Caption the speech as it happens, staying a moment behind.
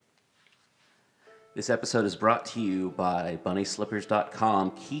This episode is brought to you by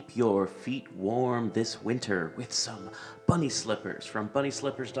BunnySlippers.com. Keep your feet warm this winter with some bunny slippers from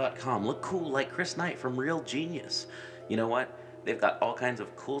BunnySlippers.com. Look cool like Chris Knight from Real Genius. You know what? They've got all kinds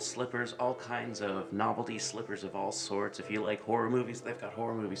of cool slippers, all kinds of novelty slippers of all sorts. If you like horror movies, they've got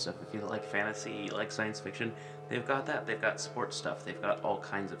horror movie stuff. If you like fantasy, you like science fiction, they've got that. They've got sports stuff. They've got all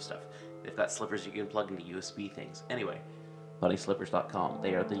kinds of stuff. They've got slippers you can plug into USB things. Anyway, BunnySlippers.com.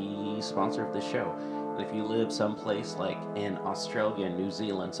 They are the sponsor of this show. And if you live someplace like in Australia, New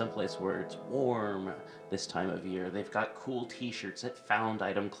Zealand, someplace where it's warm this time of year, they've got cool t-shirts at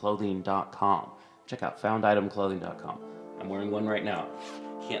FoundItemClothing.com. Check out FoundItemClothing.com. I'm wearing one right now.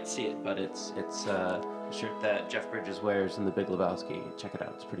 Can't see it, but it's a shirt that Jeff Bridges wears in The Big Lebowski. Check it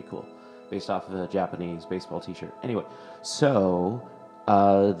out. It's pretty cool. Based off of a Japanese baseball t-shirt. Anyway, so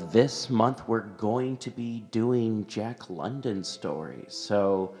this month we're going to be doing Jack London stories.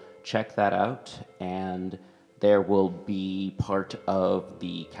 So check that out, and there will be part of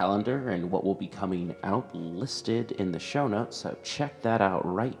the calendar and what will be coming out listed in the show notes. So check that out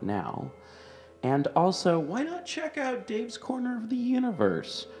right now. And also, why not check out Dave's Corner of the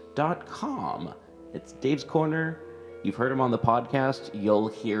Universe.com? It's Dave's Corner. You've heard him on the podcast. You'll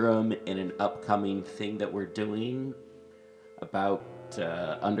hear him in an upcoming thing that we're doing about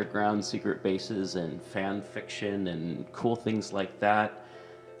underground secret bases and fan fiction and cool things like that.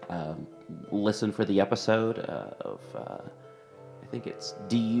 Listen for the episode of, I think it's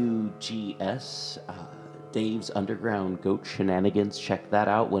DUGS, Dave's Underground Goat Shenanigans. Check that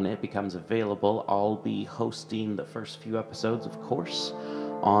out when it becomes available. I'll be hosting the first few episodes, of course,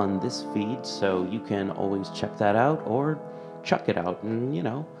 on this feed, so you can always check that out or chuck it out, and, you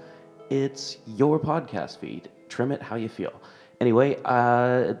know, it's your podcast feed. Trim it how you feel. Anyway,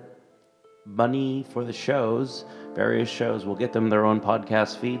 money for the shows, various shows, will get them their own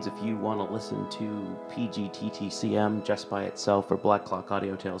podcast feeds. If you want to listen to PGTTCM just by itself or Black Clock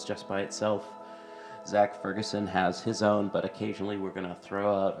Audio Tales just by itself, Zach Ferguson has his own, but occasionally we're going to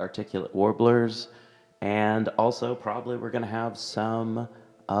throw out Articulate Warblers, and also probably we're going to have some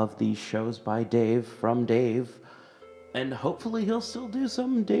of these shows by Dave from Dave, and hopefully he'll still do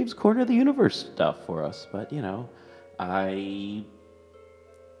some Dave's Corner of the Universe stuff for us. But, you know, I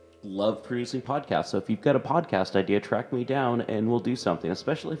love producing podcasts, so if you've got a podcast idea, track me down and we'll do something,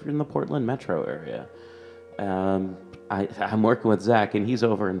 especially if you're in the Portland metro area. I'm working with Zach, and he's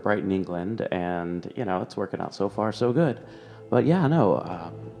over in Brighton, England, and, you know, it's working out so far so good. But yeah,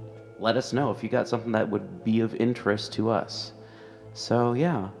 no, let us know if you got something that would be of interest to us. So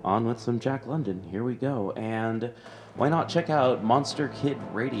yeah, on with some Jack London. Here we go. And why not check out Monster Kid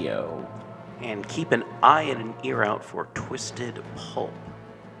Radio? And keep an eye and an ear out for Twisted Pulp.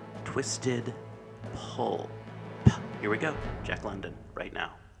 Twisted Pulp. Here we go. Jack London, right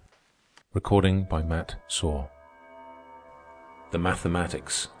now. Recording by Matt Saw. The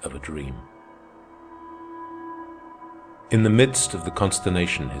Mathematics of a Dream. In the midst of the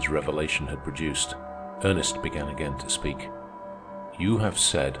consternation his revelation had produced, Ernest began again to speak. You have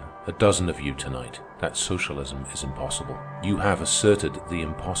said, a dozen of you tonight, that socialism is impossible. You have asserted the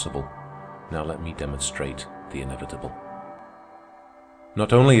impossible. Now let me demonstrate the inevitable.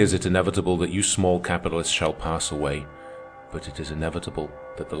 Not only is it inevitable that you small capitalists shall pass away, but it is inevitable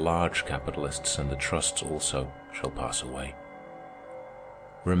that the large capitalists and the trusts also shall pass away.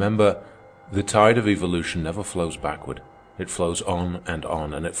 Remember, the tide of evolution never flows backward. It flows on, and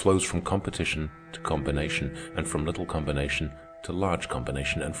it flows from competition to combination, and from little combination to large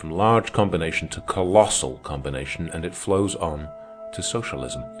combination, and from large combination to colossal combination, and it flows on to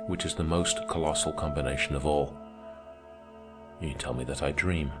socialism, which is the most colossal combination of all. You tell me that I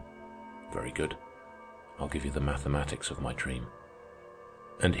dream. Very good. I'll give you the mathematics of my dream.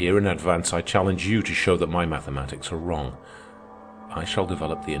 And here in advance I challenge you to show that my mathematics are wrong. I shall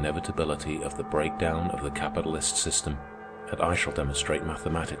develop the inevitability of the breakdown of the capitalist system, and I shall demonstrate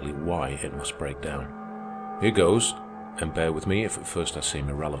mathematically why it must break down. Here goes, and bear with me if at first I seem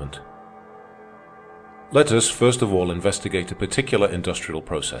irrelevant. Let us, first of all, investigate a particular industrial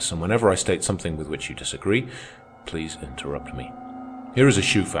process, and whenever I state something with which you disagree, please interrupt me. Here is a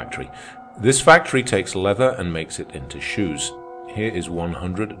shoe factory. This factory takes leather and makes it into shoes. Here is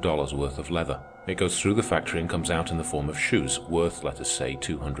 $100 worth of leather. It goes through the factory and comes out in the form of shoes, worth, let us say,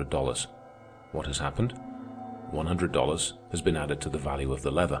 $200. What has happened? $100 has been added to the value of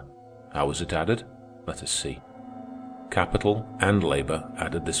the leather. How was it added? Let us see. Capital and labor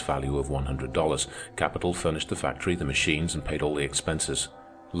added this value of $100. Capital furnished the factory, the machines, and paid all the expenses.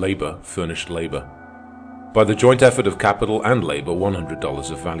 Labor furnished labor. By the joint effort of capital and labor,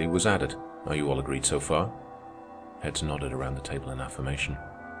 $100 of value was added. Are you all agreed so far? Heads nodded around the table in affirmation.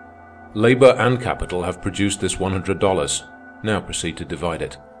 Labor and capital have produced this $100. Now proceed to divide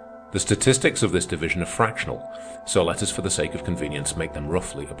it. The statistics of this division are fractional, so let us, for the sake of convenience, make them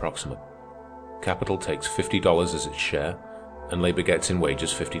roughly approximate. Capital takes $50 as its share, and labor gets in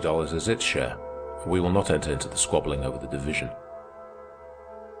wages $50 as its share. We will not enter into the squabbling over the division.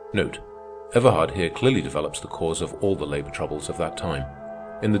 Note, Everhard here clearly develops the cause of all the labor troubles of that time.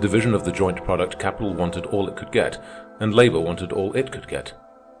 In the division of the joint product, capital wanted all it could get, and labor wanted all it could get.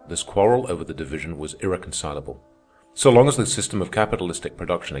 This quarrel over the division was irreconcilable. So long as the system of capitalistic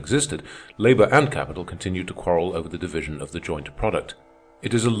production existed, labor and capital continued to quarrel over the division of the joint product.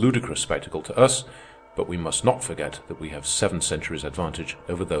 It is a ludicrous spectacle to us, but we must not forget that we have 7 centuries' advantage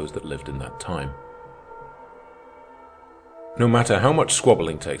over those that lived in that time. No matter how much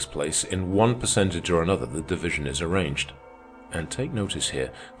squabbling takes place, in one percentage or another the division is arranged. And take notice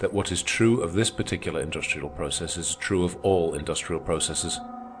here that what is true of this particular industrial process is true of all industrial processes.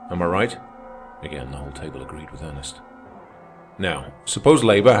 Am I right? Again, the whole table agreed with Ernest. Now, suppose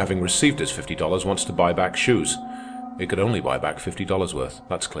labor, having received its $50, wants to buy back shoes. It could only buy back $50 worth.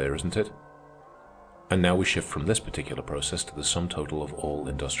 That's clear, isn't it? And now we shift from this particular process to the sum total of all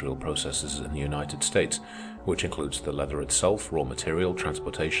industrial processes in the United States, which includes the leather itself, raw material,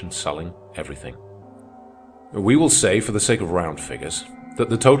 transportation, selling, everything. We will say, for the sake of round figures, that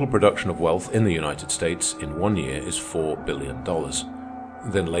the total production of wealth in the United States in 1 year is $4 billion.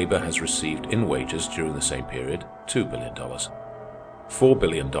 Then labor has received in wages during the same period $2 billion. $4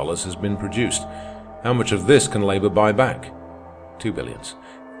 billion has been produced. How much of this can labor buy back? $2 billion.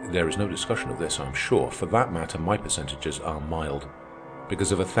 There is no discussion of this, I'm sure. For that matter, my percentages are mild.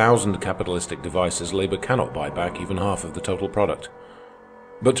 Because of 1,000 capitalistic devices, labor cannot buy back even half of the total product.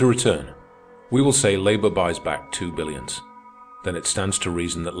 But to return, we will say labor buys back $2 billion. Then it stands to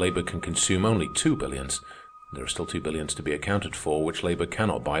reason that labor can consume only $2 billion. There are still $2 billion to be accounted for, which labor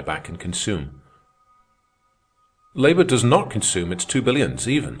cannot buy back and consume. Labor does not consume its $2 billion,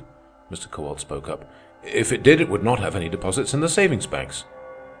 even, Mr. Kowalt spoke up. If it did, it would not have any deposits in the savings banks.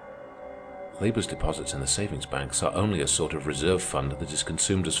 Labor's deposits in the savings banks are only a sort of reserve fund that is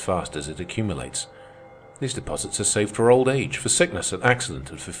consumed as fast as it accumulates. These deposits are saved for old age, for sickness and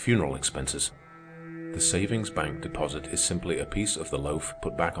accident, and for funeral expenses. The savings bank deposit is simply a piece of the loaf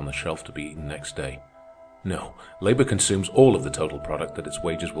put back on the shelf to be eaten next day. No, labor consumes all of the total product that its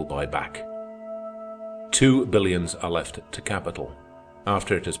wages will buy back. $2 billion are left to capital.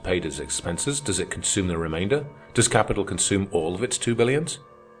 After it has paid its expenses, does it consume the remainder? Does capital consume all of its $2 billion?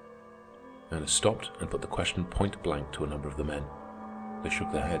 Ernest stopped and put the question point blank to a number of the men. They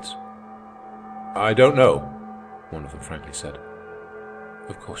shook their heads. I don't know, one of them frankly said.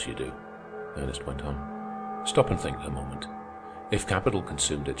 Of course you do, Ernest went on. Stop and think a moment. If capital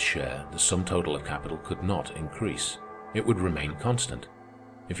consumed its share, the sum total of capital could not increase. It would remain constant.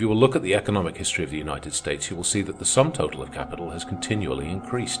 If you will look at the economic history of the United States, you will see that the sum total of capital has continually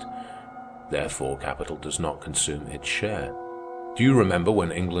increased. Therefore, capital does not consume its share. Do you remember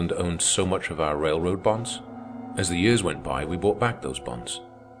when England owned so much of our railroad bonds? As the years went by, we bought back those bonds.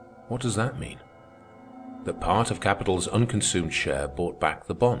 What does that mean? That part of capital's unconsumed share bought back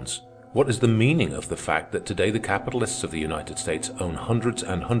the bonds. What is the meaning of the fact that today the capitalists of the United States own hundreds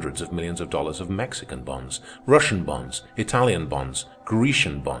and hundreds of millions of dollars of Mexican bonds, Russian bonds, Italian bonds,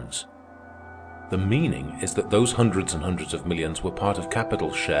 Grecian bonds? The meaning is that those hundreds and hundreds of millions were part of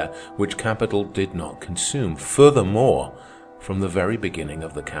capital's share, which capital did not consume. Furthermore, from the very beginning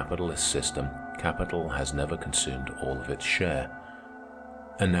of the capitalist system, capital has never consumed all of its share.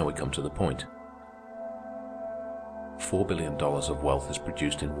 And now we come to the point. $4 billion of wealth is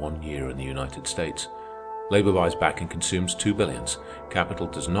produced in 1 year in the United States. Labor buys back and consumes $2 billion. Capital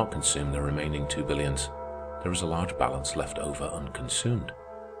does not consume the remaining $2 billion. There is a large balance left over unconsumed.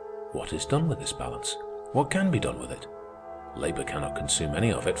 What is done with this balance? What can be done with it? Labor cannot consume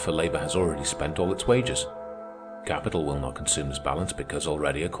any of it, for labor has already spent all its wages. Capital will not consume this balance because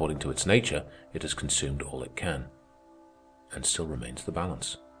already, according to its nature, it has consumed all it can. And still remains the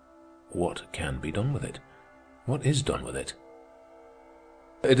balance. What can be done with it? What is done with it?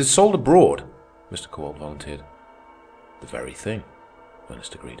 It is sold abroad, Mr. Kowalt volunteered. The very thing,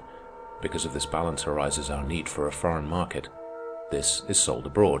 Ernest agreed. Because of this balance arises our need for a foreign market. This is sold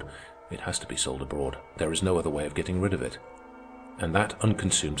abroad. It has to be sold abroad. There is no other way of getting rid of it. And that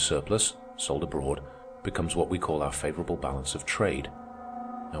unconsumed surplus, sold abroad, becomes what we call our favorable balance of trade.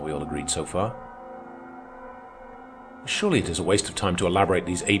 Are we all agreed so far? Surely it is a waste of time to elaborate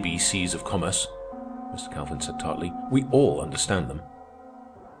these ABCs of commerce, Mr. Calvin said tartly. We all understand them.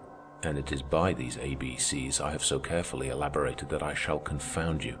 And it is by these ABCs I have so carefully elaborated that I shall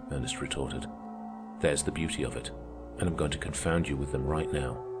confound you, Ernest retorted. There's the beauty of it, and I'm going to confound you with them right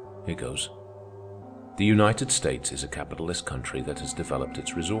now. Here goes. The United States is a capitalist country that has developed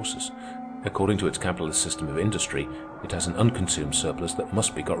its resources. According to its capitalist system of industry, it has an unconsumed surplus that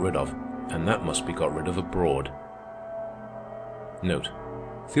must be got rid of, and that must be got rid of abroad. Note: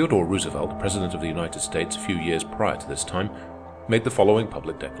 Theodore Roosevelt, President of the United States a few years prior to this time, made the following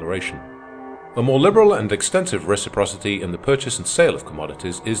public declaration: "A more liberal and extensive reciprocity in the purchase and sale of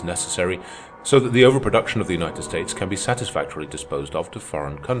commodities is necessary so that the overproduction of the United States can be satisfactorily disposed of to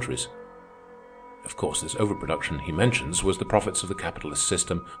foreign countries." Of course, this overproduction he mentions was the profits of the capitalist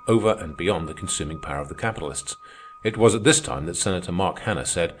system over and beyond the consuming power of the capitalists. It was at this time that Senator Mark Hanna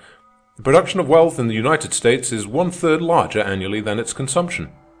said, "The production of wealth in the United States is 1/3 larger annually than its consumption."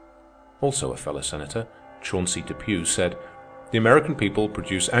 Also a fellow senator, Chauncey Depew, said, "The American people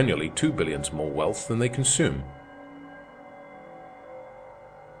produce annually 2 billion more wealth than they consume."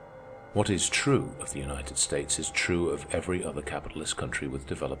 What is true of the United States is true of every other capitalist country with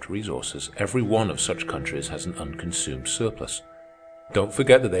developed resources. Every one of such countries has an unconsumed surplus. Don't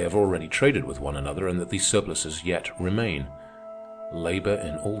forget that they have already traded with one another and that these surpluses yet remain. Labor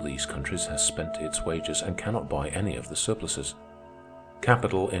in all these countries has spent its wages and cannot buy any of the surpluses.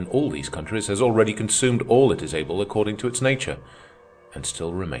 Capital in all these countries has already consumed all it is able according to its nature, and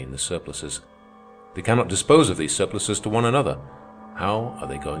still remain the surpluses. They cannot dispose of these surpluses to one another. How are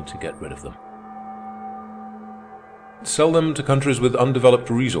they going to get rid of them? Sell them to countries with undeveloped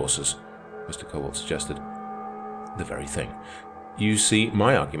resources, Mr. Kowalt suggested. The very thing. You see,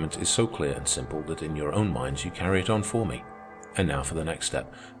 my argument is so clear and simple that in your own minds you carry it on for me. And now for the next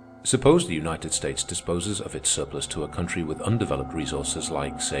step. Suppose the United States disposes of its surplus to a country with undeveloped resources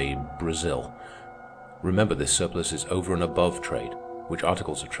like, say, Brazil. Remember, this surplus is over and above trade, which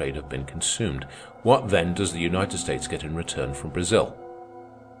articles of trade have been consumed. What then does the United States get in return from Brazil?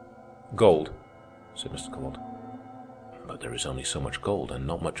 Gold, said Mr. Kowalt. But there is only so much gold, and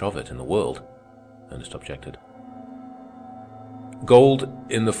not much of it in the world, Ernest objected. Gold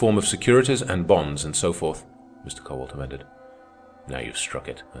in the form of securities and bonds and so forth, Mr. Kowalt amended. Now you've struck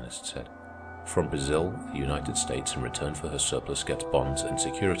it, Ernest said. From Brazil, the United States, in return for her surplus, gets bonds and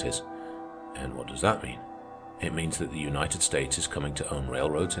securities. And what does that mean? It means that the United States is coming to own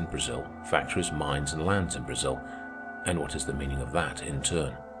railroads in Brazil, factories, mines, and lands in Brazil. And what is the meaning of that in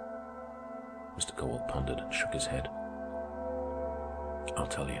turn? Mr. Kowalt pondered and shook his head. I'll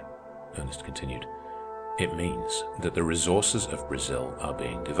tell you, Ernest continued. It means that the resources of Brazil are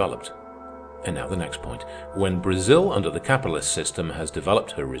being developed. And now the next point. When Brazil, under the capitalist system, has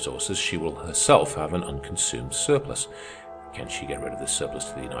developed her resources, she will herself have an unconsumed surplus. Can she get rid of this surplus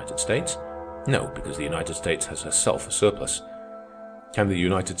to the United States? No, because the United States has herself a surplus. Can the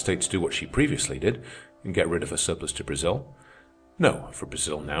United States do what she previously did and get rid of her surplus to Brazil? No, for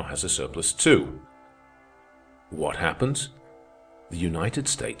Brazil now has a surplus too. What happens? The United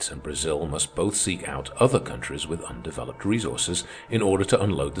States and Brazil must both seek out other countries with undeveloped resources in order to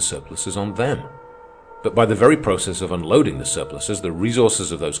unload the surpluses on them. But by the very process of unloading the surpluses, the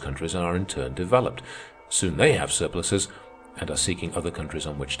resources of those countries are in turn developed. Soon they have surpluses and are seeking other countries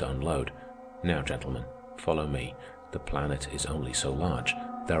on which to unload. Now, gentlemen, follow me. The planet is only so large.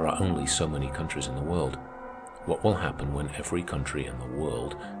 There are only so many countries in the world. What will happen when every country in the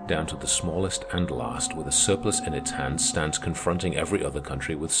world, down to the smallest and last, with a surplus in its hands, stands confronting every other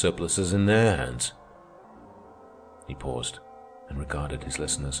country with surpluses in their hands? He paused and regarded his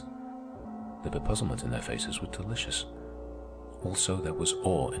listeners. The bepuzzlement in their faces was delicious. Also, there was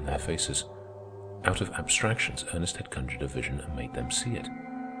awe in their faces. Out of abstractions, Ernest had conjured a vision and made them see it.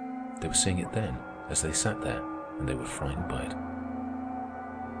 They were seeing it then, as they sat there, and they were frightened by it.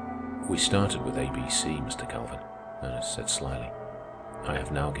 We started with ABC, Mr. Calvin, Ernest said slyly. I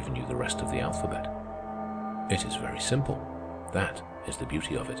have now given you the rest of the alphabet. It is very simple. That is the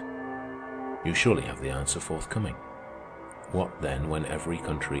beauty of it. You surely have the answer forthcoming. What then when every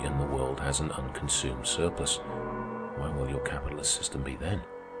country in the world has an unconsumed surplus? Where will your capitalist system be then?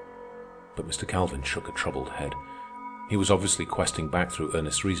 But Mr. Calvin shook a troubled head. He was obviously questing back through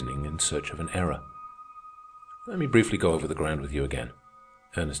Ernest's reasoning in search of an error. Let me briefly go over the ground with you again,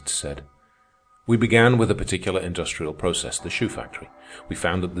 Ernest said. We began with a particular industrial process, the shoe factory. We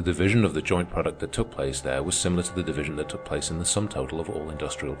found that the division of the joint product that took place there was similar to the division that took place in the sum total of all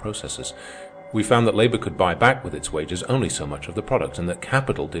industrial processes. We found that labor could buy back with its wages only so much of the product, and that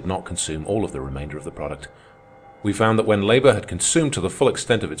capital did not consume all of the remainder of the product. We found that when labor had consumed to the full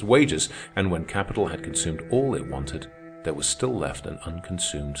extent of its wages, and when capital had consumed all it wanted, there was still left an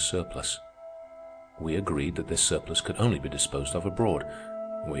unconsumed surplus. We agreed that this surplus could only be disposed of abroad.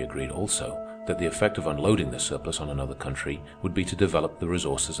 We agreed also that the effect of unloading the surplus on another country would be to develop the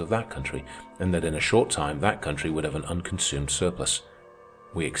resources of that country, and that in a short time that country would have an unconsumed surplus.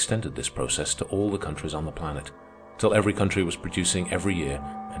 We extended this process to all the countries on the planet, till every country was producing every year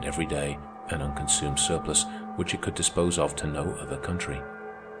and every day an unconsumed surplus which it could dispose of to no other country.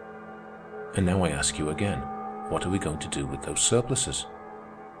 And now I ask you again, what are we going to do with those surpluses?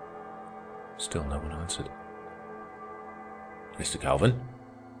 Still no one answered. Mr. Calvin?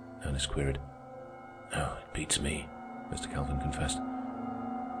 Ernest queried. Oh, it beats me, Mr. Calvin confessed.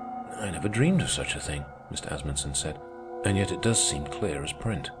 I never dreamed of such a thing, Mr. Asmundsen said, and yet it does seem clear as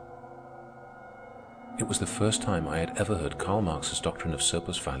print. It was the first time I had ever heard Karl Marx's doctrine of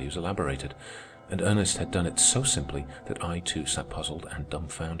surplus values elaborated, and Ernest had done it so simply that I too sat puzzled and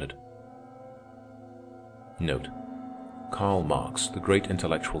dumbfounded. Note: Karl Marx, the great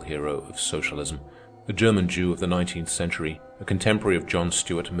intellectual hero of socialism, the German Jew of the 19th century, a contemporary of John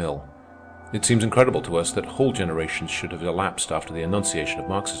Stuart Mill. It seems incredible to us that whole generations should have elapsed after the enunciation of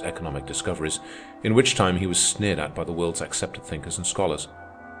Marx's economic discoveries, in which time he was sneered at by the world's accepted thinkers and scholars.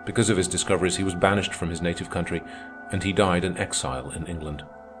 Because of his discoveries, he was banished from his native country, and he died in exile in England.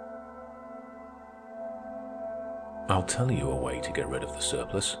 I'll tell you a way to get rid of the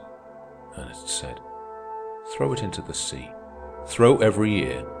surplus, Ernest said. Throw it into the sea. Throw every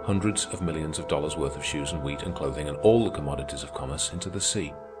year hundreds of millions of dollars worth of shoes and wheat and clothing and all the commodities of commerce into the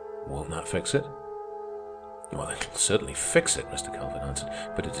sea. Won't that fix it? Well, it'll certainly fix it, Mr. Calvin answered,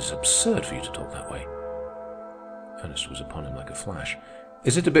 but it is absurd for you to talk that way. Ernest was upon him like a flash.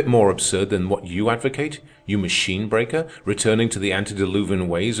 Is it a bit more absurd than what you advocate, you machine breaker, returning to the antediluvian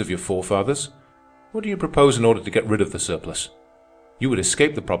ways of your forefathers? What do you propose in order to get rid of the surplus? You would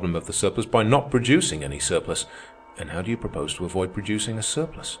escape the problem of the surplus by not producing any surplus. And how do you propose to avoid producing a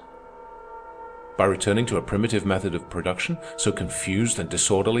surplus? By returning to a primitive method of production, so confused and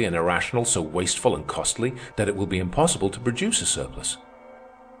disorderly and irrational, so wasteful and costly, that it will be impossible to produce a surplus.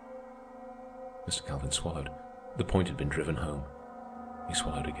 Mr. Calvin swallowed. The point had been driven home. He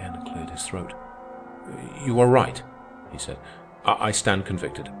swallowed again and cleared his throat. You are right, he said. I stand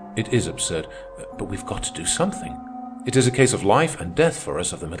convicted. It is absurd, but we've got to do something. It is a case of life and death for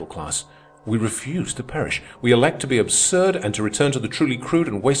us of the middle class. We refuse to perish. We elect to be absurd and to return to the truly crude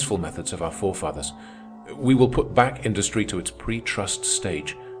and wasteful methods of our forefathers. We will put back industry to its pre-trust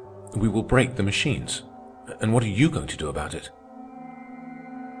stage. We will break the machines. And what are you going to do about it?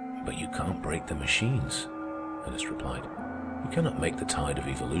 But you can't break the machines, Ernest replied. You cannot make the tide of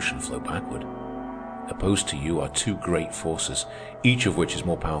evolution flow backward. Opposed to you are two great forces, each of which is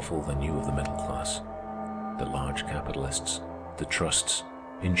more powerful than you of the middle class. The large capitalists, the trusts,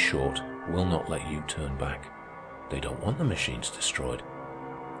 in short, will not let you turn back. They don't want the machines destroyed.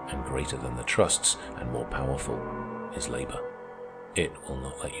 And greater than the trusts and more powerful is labor. It will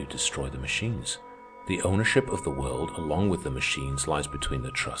not let you destroy the machines. The ownership of the world along with the machines lies between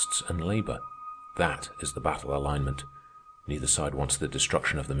the trusts and labor. That is the battle alignment. Neither side wants the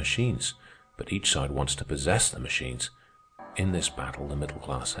destruction of the machines, but each side wants to possess the machines. In this battle, the middle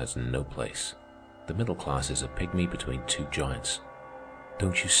class has no place. The middle class is a pygmy between two giants.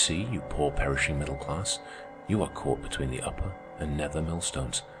 Don't you see, you poor perishing middle class? You are caught between the upper and nether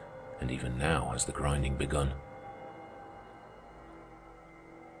millstones, and even now has the grinding begun.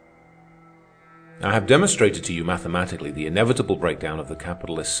 I have demonstrated to you mathematically the inevitable breakdown of the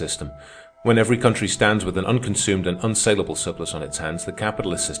capitalist system. When every country stands with an unconsumed and unsaleable surplus on its hands, the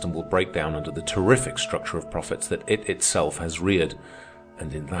capitalist system will break down under the terrific structure of profits that it itself has reared.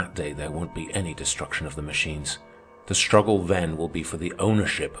 And in that day there won't be any destruction of the machines. The struggle then will be for the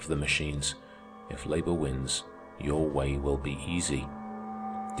ownership of the machines. If labor wins, your way will be easy.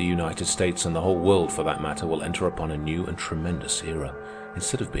 The United States and the whole world, for that matter, will enter upon a new and tremendous era.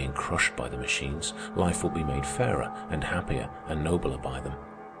 Instead of being crushed by the machines, life will be made fairer and happier and nobler by them.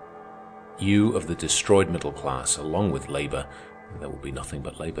 You of the destroyed middle class, along with labor, there will be nothing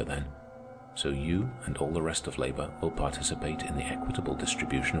but labor then. So you and all the rest of labor will participate in the equitable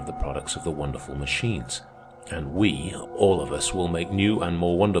distribution of the products of the wonderful machines. And we, all of us, will make new and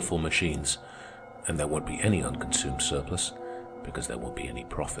more wonderful machines. And there won't be any unconsumed surplus, because there won't be any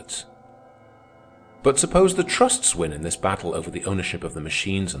profits. But suppose the trusts win in this battle over the ownership of the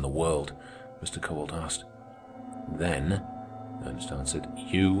machines and the world, Mr. Kowalt asked. Then, Ernest answered,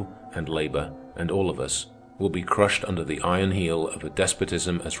 you and labor and all of us will be crushed under the iron heel of a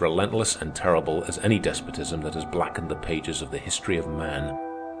despotism as relentless and terrible as any despotism that has blackened the pages of the history of man.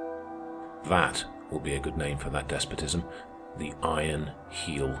 That will be a good name for that despotism, the Iron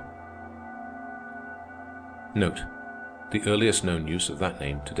Heel. Note: the earliest known use of that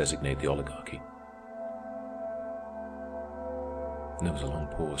name to designate the oligarchy. There was a long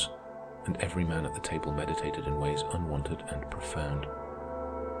pause, and every man at the table meditated in ways unwanted and profound.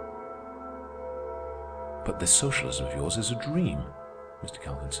 But this socialism of yours is a dream, Mr.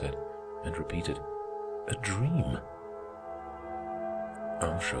 Calvin said, and repeated, "A dream?"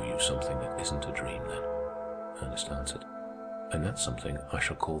 "I'll show you something that isn't a dream, then," Ernest answered. "And that's something I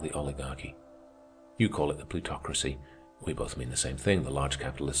shall call the oligarchy. You call it the plutocracy. We both mean the same thing, the large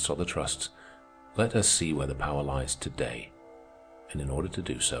capitalists or the trusts. Let us see where the power lies today. And in order to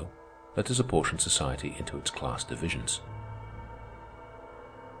do so, let us apportion society into its class divisions.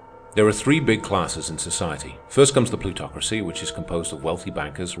 There are three big classes in society. First comes the plutocracy, which is composed of wealthy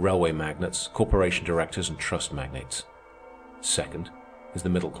bankers, railway magnates, corporation directors, and trust magnates. Second is the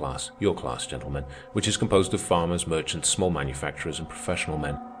middle class, your class, gentlemen, which is composed of farmers, merchants, small manufacturers, and professional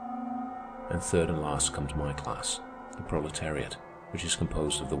men. And third and last comes my class, the proletariat, which is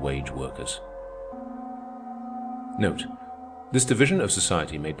composed of the wage workers. Note, this division of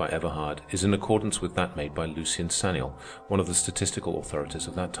society made by Everhard is in accordance with that made by Lucien Saniel, one of the statistical authorities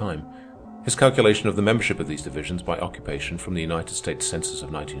of that time. His calculation of the membership of these divisions by occupation from the United States Census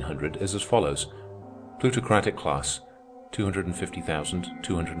of 1900 is as follows. Plutocratic class,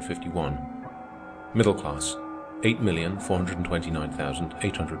 250,251. Middle class,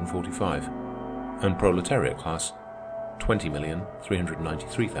 8,429,845. And proletariat class,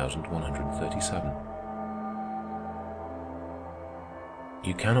 20,393,137.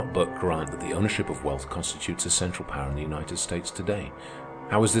 You cannot but grant that the ownership of wealth constitutes a central power in the United States today.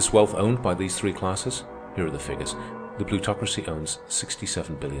 How is this wealth owned by these three classes? Here are the figures. The plutocracy owns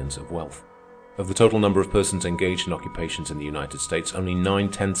 67 billions of wealth. Of the total number of persons engaged in occupations in the United States, only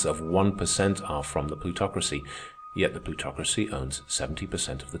 0.9% are from the plutocracy. Yet the plutocracy owns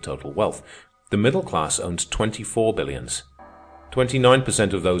 70% of the total wealth. The middle class owns 24 billions.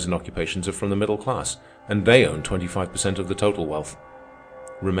 29% of those in occupations are from the middle class, and they own 25% of the total wealth.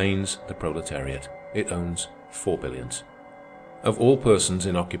 Remains the proletariat. It owns 4 billions. Of all persons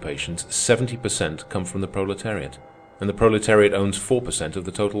in occupations, 70% come from the proletariat, and the proletariat owns 4% of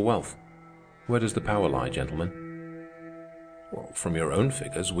the total wealth. Where does the power lie, gentlemen? Well, from your own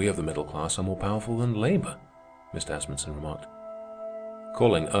figures, we of the middle class are more powerful than Labour, Mr. Asmundsen remarked.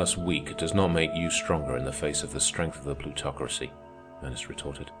 Calling us weak does not make you stronger in the face of the strength of the plutocracy, Ernest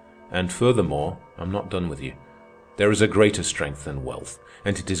retorted. And furthermore, I'm not done with you. There is a greater strength than wealth,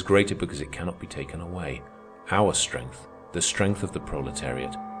 and it is greater because it cannot be taken away. Our strength, the strength of the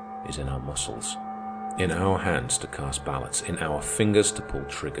proletariat, is in our muscles, in our hands to cast ballots, in our fingers to pull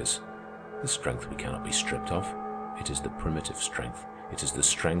triggers. This strength we cannot be stripped of. It is the primitive strength. It is the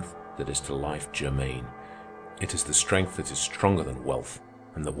strength that is to life germane. It is the strength that is stronger than wealth,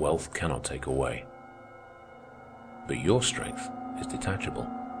 and that wealth cannot take away. But your strength is detachable.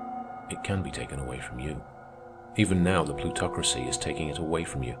 It can be taken away from you. Even now, the plutocracy is taking it away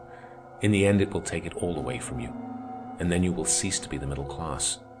from you. In the end, it will take it all away from you. And then you will cease to be the middle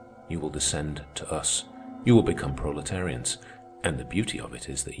class. You will descend to us. You will become proletarians. And the beauty of it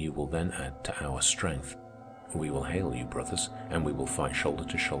is that you will then add to our strength. We will hail you, brothers, and we will fight shoulder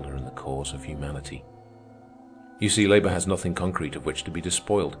to shoulder in the cause of humanity. You see, Labour has nothing concrete of which to be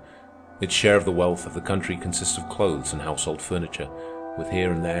despoiled. Its share of the wealth of the country consists of clothes and household furniture, with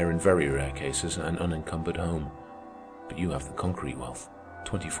here and there, in very rare cases, an unencumbered home. But you have the concrete wealth,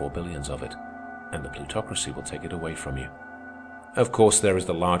 24 billions of it, and the plutocracy will take it away from you. Of course, there is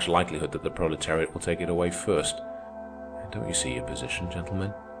the large likelihood that the proletariat will take it away first. Don't you see your position,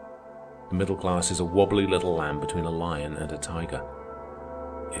 gentlemen? The middle class is a wobbly little lamb between a lion and a tiger.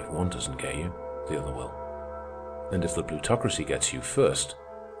 If one doesn't get you, the other will. And if the plutocracy gets you first,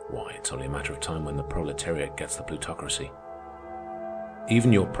 why, it's only a matter of time when the proletariat gets the plutocracy.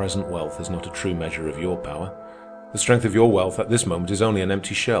 Even your present wealth is not a true measure of your power. The strength of your wealth at this moment is only an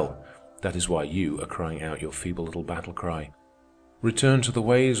empty shell. That is why you are crying out your feeble little battle cry. Return to the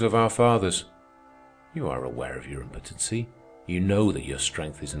ways of our fathers. You are aware of your impotency. You know that your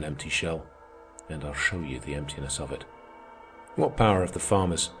strength is an empty shell, and I'll show you the emptiness of it. What power have the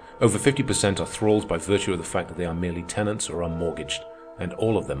farmers? Over 50% are thralls by virtue of the fact that they are merely tenants or unmortgaged, and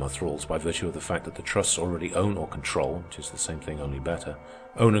all of them are thralls by virtue of the fact that the trusts already own or control, which is the same thing only better,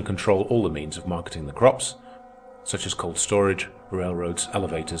 own and control all the means of marketing the crops, such as cold storage, railroads,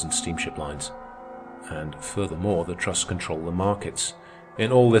 elevators, and steamship lines. And furthermore, the trusts control the markets.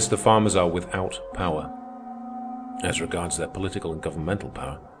 In all this, the farmers are without power. As regards their political and governmental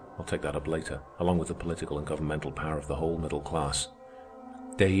power, I'll take that up later, along with the political and governmental power of the whole middle class.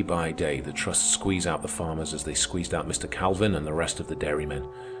 Day by day, the trusts squeeze out the farmers as they squeezed out Mr. Calvin and the rest of the dairymen,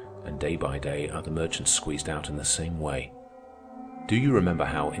 and day by day are the merchants squeezed out in the same way. Do you remember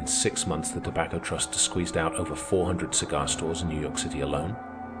how in 6 months the Tobacco Trust squeezed out over 400 cigar stores in New York City alone?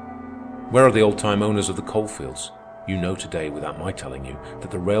 Where are the old-time owners of the coal fields? You know today, without my telling you,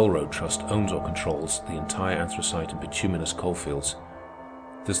 that the Railroad Trust owns or controls the entire anthracite and bituminous coal fields.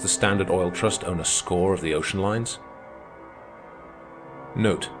 Does the Standard Oil Trust own a score of the ocean lines?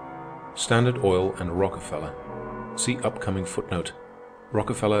 Note: Standard Oil and Rockefeller. See upcoming footnote.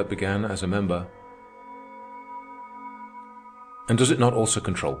 Rockefeller began as a member. And does it not also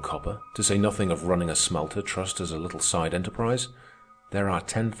control copper, to say nothing of running a smelter trust as a little side enterprise? There are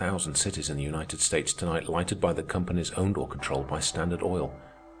 10,000 cities in the United States tonight lighted by the companies owned or controlled by Standard Oil.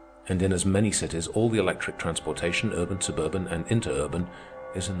 And in as many cities, all the electric transportation, urban, suburban, and interurban,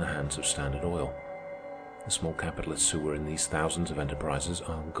 is in the hands of Standard Oil. The small capitalists who were in these thousands of enterprises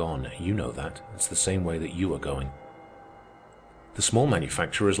are gone. You know that. It's the same way that you are going. The small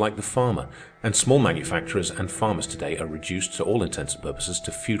manufacturer is like the farmer, and small manufacturers and farmers today are reduced, to all intents and purposes,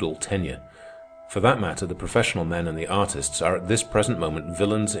 to feudal tenure. For that matter, the professional men and the artists are at this present moment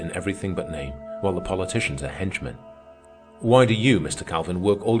villains in everything but name, while the politicians are henchmen. Why do you, Mr. Calvin,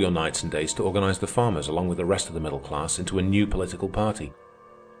 work all your nights and days to organize the farmers, along with the rest of the middle class, into a new political party?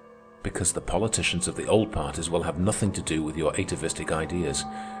 Because the politicians of the old parties will have nothing to do with your atavistic ideas.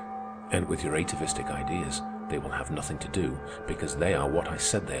 And with your atavistic ideas, they will have nothing to do, because they are what I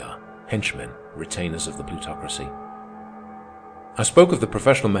said they are, henchmen, retainers of the plutocracy. I spoke of the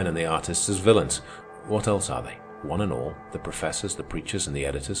professional men and the artists as villains. What else are they? One and all, the professors, the preachers, and the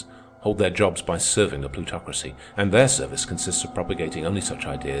editors, hold their jobs by serving the plutocracy, and their service consists of propagating only such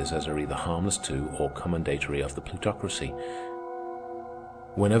ideas as are either harmless to or commendatory of the plutocracy.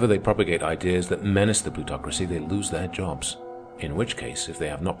 Whenever they propagate ideas that menace the plutocracy, they lose their jobs. In which case, if they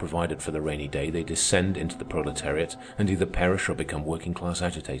have not provided for the rainy day, they descend into the proletariat and either perish or become working-class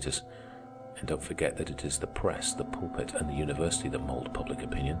agitators. And don't forget that it is the press, the pulpit, and the university that mold public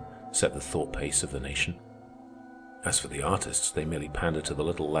opinion, set the thought pace of the nation. As for the artists, they merely pander to the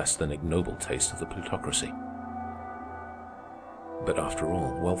little less than ignoble taste of the plutocracy. But after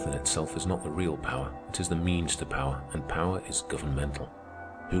all, wealth in itself is not the real power. It is the means to power, and power is governmental.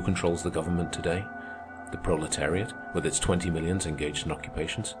 Who controls the government today? The proletariat, with its 20 millions engaged in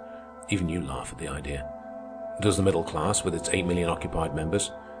occupations? Even you laugh at the idea. Does the middle class, with its 8 million occupied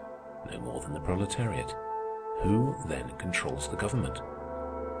members? No more than the proletariat. Who then controls the government?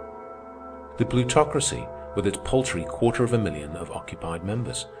 The plutocracy, with its paltry 250,000 of occupied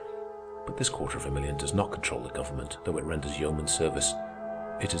members. But this 250,000 does not control the government, though it renders yeoman service.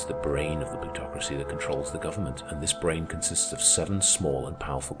 It is the brain of the plutocracy that controls the government, and this brain consists of 7 small and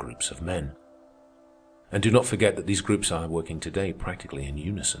powerful groups of men. And do not forget that these groups are working today practically in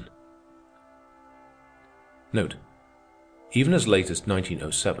unison. Note: even as late as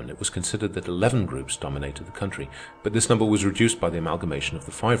 1907, it was considered that 11 groups dominated the country, but this number was reduced by the amalgamation of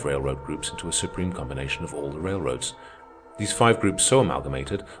the 5 railroad groups into a supreme combination of all the railroads. These 5 groups so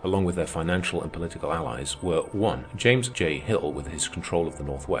amalgamated, along with their financial and political allies, were 1. James J. Hill with his control of the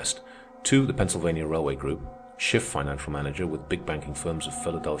Northwest, 2. The Pennsylvania Railway Group, Schiff financial manager with big banking firms of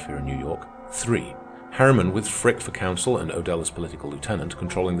Philadelphia and New York, 3. Harriman with Frick for counsel and Odell as political lieutenant,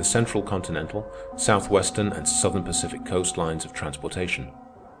 controlling the central continental, southwestern, and southern Pacific coastlines of transportation.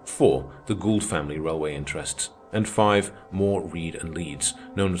 4. The Gould family railway interests. And 5. Moore, Reed, and Leeds,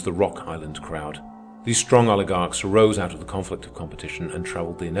 known as the Rock Island crowd. These strong oligarchs arose out of the conflict of competition and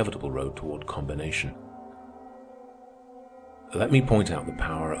traveled the inevitable road toward combination. Let me point out the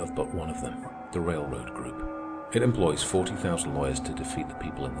power of but one of them, the railroad group. It employs 40,000 lawyers to defeat the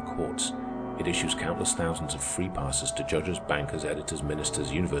people in the courts. It issues countless thousands of free passes to judges, bankers, editors,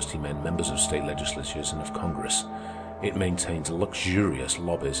 ministers, university men, members of state legislatures, and of Congress. It maintains luxurious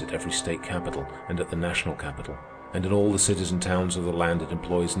lobbies at every state capital and at the national capital. And in all the cities and towns of the land it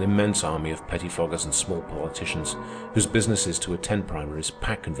employs an immense army of pettifoggers and small politicians, whose business is to attend primaries,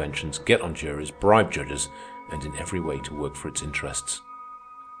 pack conventions, get on juries, bribe judges, and in every way to work for its interests.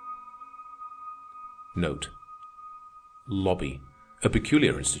 Note: lobby. A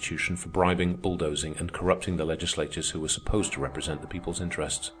peculiar institution for bribing, bulldozing, and corrupting the legislatures who were supposed to represent the people's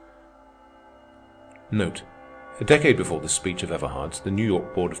interests. Note: a decade before this speech of Everhard's, the New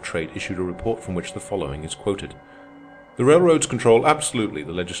York Board of Trade issued a report from which the following is quoted. The railroads control absolutely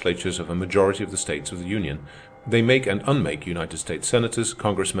the legislatures of a majority of the states of the Union. They make and unmake United States senators,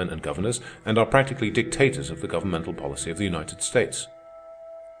 congressmen, and governors, and are practically dictators of the governmental policy of the United States.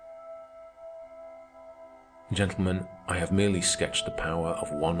 Gentlemen, I have merely sketched the power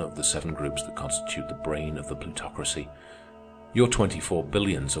of one of the 7 groups that constitute the brain of the plutocracy. Your 24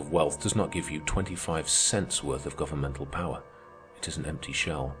 billions of wealth does not give you 25 cents worth of governmental power. It is an empty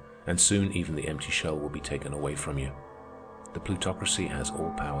shell, and soon even the empty shell will be taken away from you. The plutocracy has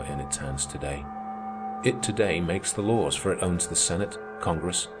all power in its hands today. It today makes the laws, for it owns the Senate,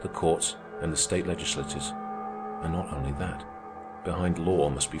 Congress, the courts, and the state legislatures. And not only that, behind law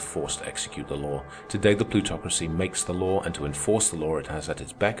must be forced to execute the law. Today the plutocracy makes the law, and to enforce the law it has at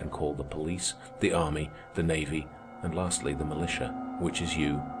its beck and call the police, the army, the navy, and lastly the militia, which is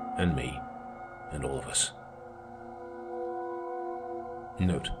you and me and all of us.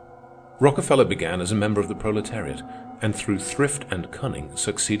 Note: Rockefeller began as a member of the proletariat, and through thrift and cunning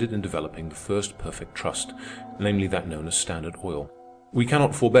succeeded in developing the first perfect trust, namely that known as Standard Oil. We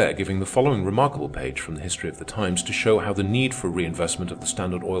cannot forbear giving the following remarkable page from the History of the Times to show how the need for reinvestment of the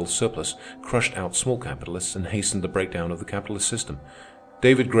Standard Oil surplus crushed out small capitalists and hastened the breakdown of the capitalist system.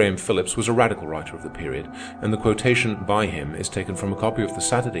 David Graham Phillips was a radical writer of the period, and the quotation by him is taken from a copy of the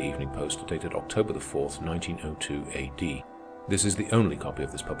Saturday Evening Post dated October 4th, 1902 AD. This is the only copy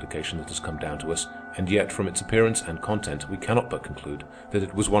of this publication that has come down to us, and yet from its appearance and content we cannot but conclude that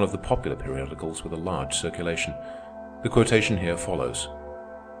it was one of the popular periodicals with a large circulation. The quotation here follows.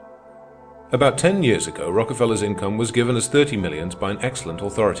 About 10 years ago, Rockefeller's income was given as 30 millions by an excellent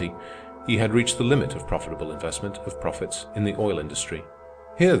authority. He had reached the limit of profitable investment of profits in the oil industry.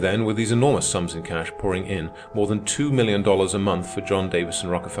 Here, then, were these enormous sums in cash pouring in, more than $2 million a month for John Davison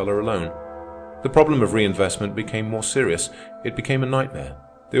Rockefeller alone. The problem of reinvestment became more serious. It became a nightmare.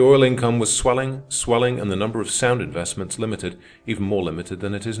 The oil income was swelling, and the number of sound investments limited, even more limited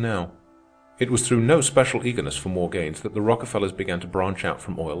than it is now. It was through no special eagerness for more gains that the Rockefellers began to branch out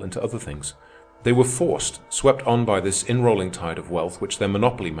from oil into other things. They were forced, swept on by this inrolling tide of wealth which their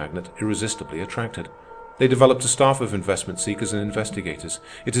monopoly magnate irresistibly attracted. They developed a staff of investment seekers and investigators.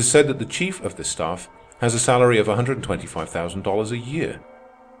 It is said that the chief of this staff has a salary of $125,000 a year.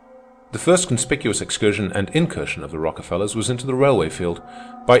 The first conspicuous excursion and incursion of the Rockefellers was into the railway field.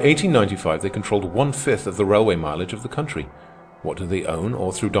 By 1895 they controlled 1/5 of the railway mileage of the country. What do they own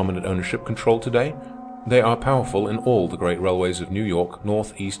or through dominant ownership control today? They are powerful in all the great railways of New York,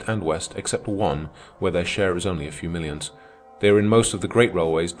 North, East, and West, except one, where their share is only a few millions. They are in most of the great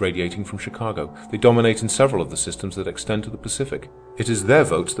railways radiating from Chicago. They dominate in several of the systems that extend to the Pacific. It is their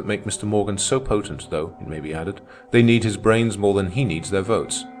votes that make Mr. Morgan so potent, though, it may be added, they need his brains more than he needs their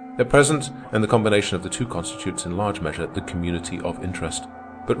votes. At present, and the combination of the two constitutes in large measure the community of interest.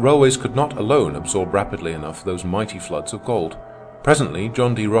 But railways could not alone absorb rapidly enough those mighty floods of gold. Presently,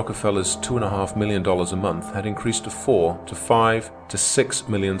 John D. Rockefeller's $2.5 million a month had increased to 4 to 5 to 6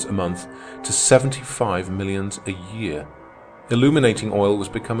 millions a month to 75 millions a year. Illuminating oil was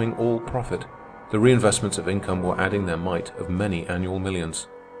becoming all profit. The reinvestments of income were adding their might of many annual millions.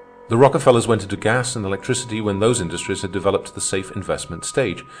 The Rockefellers went into gas and electricity when those industries had developed to the safe investment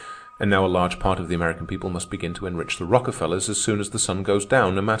stage, and now a large part of the American people must begin to enrich the Rockefellers as soon as the sun goes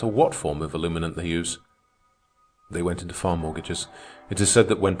down, no matter what form of illuminant they use. They went into farm mortgages. It is said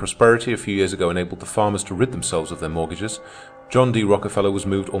that when prosperity a few years ago enabled the farmers to rid themselves of their mortgages, John D. Rockefeller was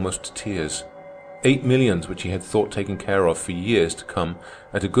moved almost to tears. $8 million, which he had thought taken care of for years to come,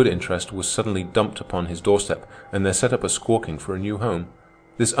 at a good interest, was suddenly dumped upon his doorstep, and there set up a squawking for a new home.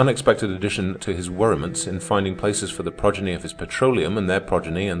 This unexpected addition to his worriments in finding places for the progeny of his petroleum and their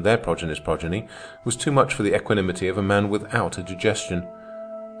progeny's progeny was too much for the equanimity of a man without a digestion.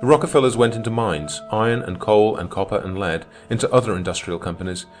 The Rockefellers went into mines, iron and coal and copper and lead, into other industrial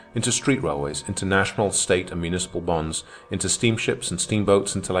companies, into street railways, into national, state, and municipal bonds, into steamships and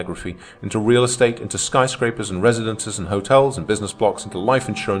steamboats and telegraphy, into real estate, into skyscrapers and residences and hotels and business blocks, into life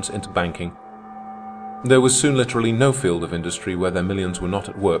insurance, into banking. There was soon literally no field of industry where their millions were not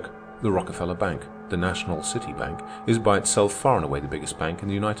at work. The Rockefeller Bank, the National City Bank, is by itself far and away the biggest bank in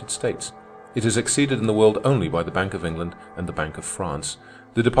the United States. It is exceeded in the world only by the Bank of England and the Bank of France.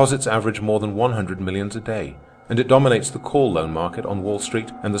 The deposits average more than 100 millions a day, and it dominates the call loan market on Wall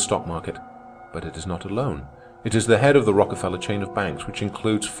Street and the stock market. But it is not alone. It is the head of the Rockefeller chain of banks, which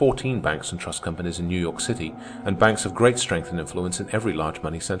includes 14 banks and trust companies in New York City, and banks of great strength and influence in every large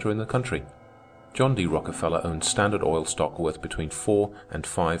money center in the country. John D. Rockefeller owns Standard Oil stock worth between 4 and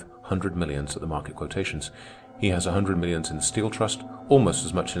 500 millions at the market quotations. He has 100 millions in the Steel Trust, almost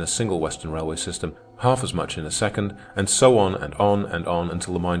as much in a single Western railway system, half as much in a second, and so on and on and on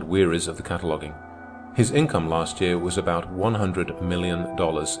until the mind wearies of the cataloguing. His income last year was about $100 million.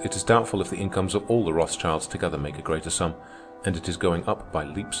 It is doubtful if the incomes of all the Rothschilds together make a greater sum, and it is going up by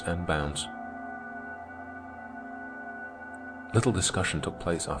leaps and bounds. Little discussion took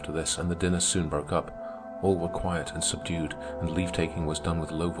place after this, and the dinner soon broke up. All were quiet and subdued, and leave-taking was done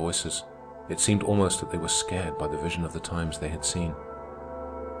with low voices. It seemed almost that they were scared by the vision of the times they had seen.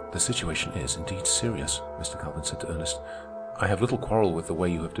 "The situation is indeed serious," Mr. Calvin said to Ernest. "I have little quarrel with the way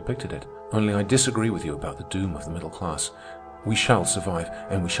you have depicted it. Only I disagree with you about the doom of the middle class. We shall survive,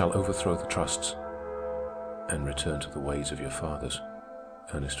 and we shall overthrow the trusts." "And return to the ways of your fathers,"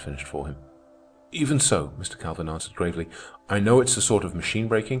 Ernest finished for him. Even so, Mr. Calvin answered gravely, I know it's a sort of machine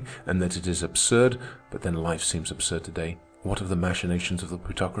breaking, and that it is absurd, but then life seems absurd today. What of the machinations of the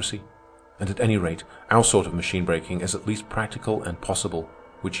plutocracy? And at any rate, our sort of machine breaking is at least practical and possible,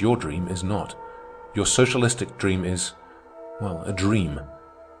 which your dream is not. Your socialistic dream is, well, a dream.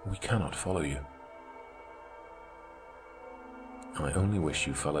 We cannot follow you. I only wish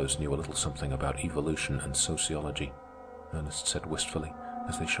you fellows knew a little something about evolution and sociology, Ernest said wistfully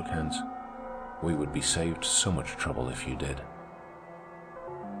as they shook hands. We would be saved so much trouble if you did.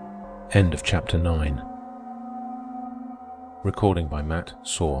 End of Chapter 9. Recording by Matt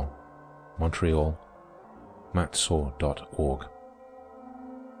Saw. Montreal, mattsaw.org.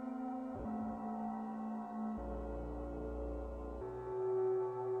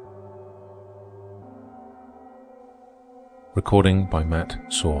 Recording by Matt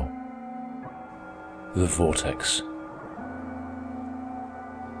Saw. The Vortex.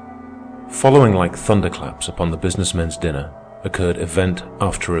 Following like thunderclaps upon the businessmen's dinner occurred event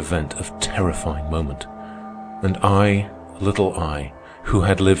after event of terrifying moment. And I, little I, who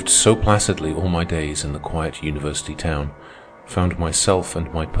had lived so placidly all my days in the quiet university town, found myself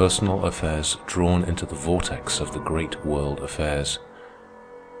and my personal affairs drawn into the vortex of the great world affairs.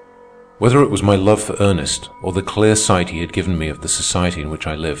 Whether it was my love for Ernest or the clear sight he had given me of the society in which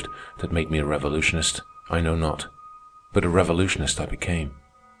I lived that made me a revolutionist, I know not. But a revolutionist I became.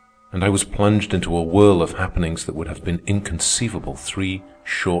 And I was plunged into a whirl of happenings that would have been inconceivable 3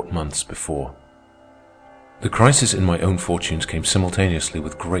 short months before. The crisis in my own fortunes came simultaneously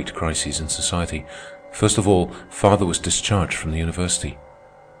with great crises in society. First of all, father was discharged from the university.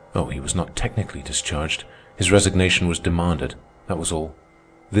 Oh, he was not technically discharged. His resignation was demanded. That was all.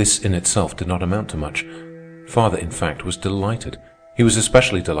 This in itself did not amount to much. Father, in fact, was delighted. He was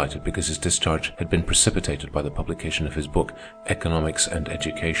especially delighted because his discharge had been precipitated by the publication of his book, Economics and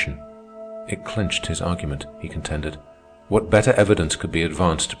Education. It clinched his argument, he contended. What better evidence could be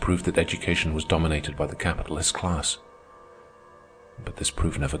advanced to prove that education was dominated by the capitalist class? But this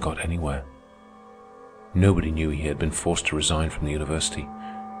proof never got anywhere. Nobody knew he had been forced to resign from the university.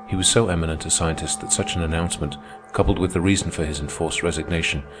 He was so eminent a scientist that such an announcement, coupled with the reason for his enforced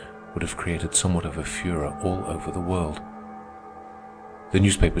resignation, would have created somewhat of a furor all over the world. The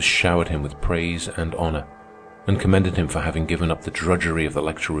newspapers showered him with praise and honor, and commended him for having given up the drudgery of the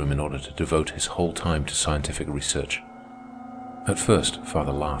lecture room in order to devote his whole time to scientific research. At first,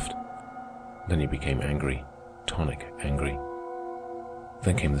 father laughed. Then he became angry, tonic angry.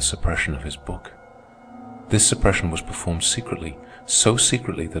 Then came the suppression of his book. This suppression was performed secretly, so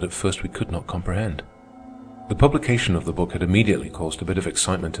secretly that at first we could not comprehend. The publication of the book had immediately caused a bit of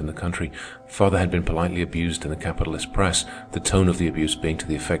excitement in the country. Father had been politely abused in the capitalist press, the tone of the abuse being to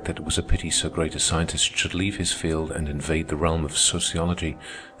the effect that it was a pity so great a scientist should leave his field and invade the realm of sociology,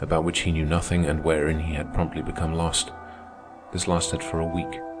 about which he knew nothing and wherein he had promptly become lost. This lasted for a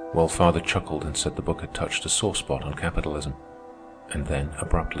week, while father chuckled and said the book had touched a sore spot on capitalism. And then,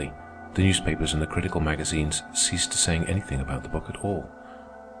 abruptly, the newspapers and the critical magazines ceased saying anything about the book at all.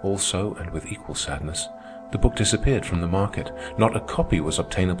 Also, and with equal sadness, the book disappeared from the market. Not a copy was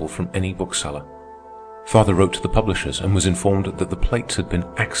obtainable from any bookseller. Father wrote to the publishers and was informed that the plates had been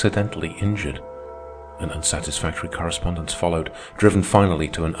accidentally injured. An unsatisfactory correspondence followed. Driven finally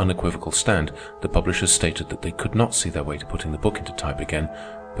to an unequivocal stand, the publishers stated that they could not see their way to putting the book into type again,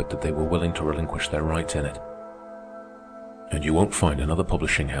 but that they were willing to relinquish their rights in it. "And you won't find another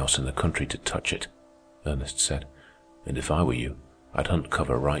publishing house in the country to touch it," Ernest said. "And if I were you, I'd hunt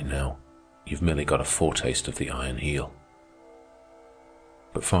cover right now. You've merely got a foretaste of the iron heel."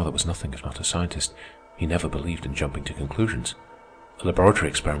 But father was nothing if not a scientist. He never believed in jumping to conclusions. A laboratory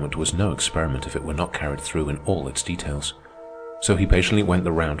experiment was no experiment if it were not carried through in all its details. So he patiently went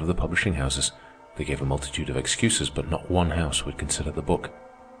the round of the publishing houses. They gave a multitude of excuses, but not one house would consider the book.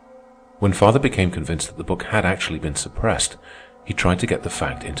 When father became convinced that the book had actually been suppressed, he tried to get the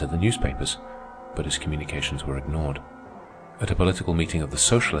fact into the newspapers, but his communications were ignored. At a political meeting of the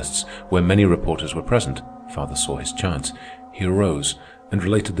socialists, where many reporters were present, father saw his chance. He arose and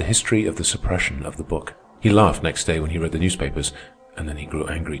related the history of the suppression of the book. He laughed next day when he read the newspapers, and then he grew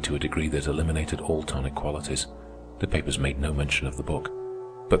angry to a degree that eliminated all tonic qualities. The papers made no mention of the book,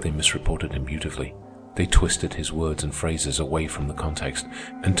 but they misreported him beautifully. They twisted his words and phrases away from the context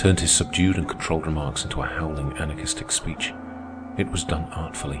and turned his subdued and controlled remarks into a howling anarchistic speech. It was done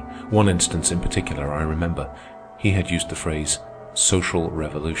artfully. One instance in particular I remember. He had used the phrase, social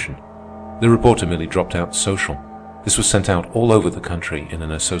revolution. The reporter merely dropped out social. This was sent out all over the country in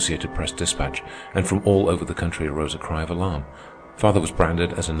an Associated Press dispatch, and from all over the country arose a cry of alarm. Father was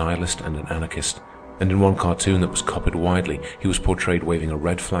branded as a nihilist and an anarchist. And in one cartoon that was copied widely, he was portrayed waving a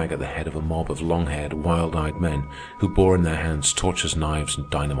red flag at the head of a mob of long-haired, wild-eyed men who bore in their hands torches, knives, and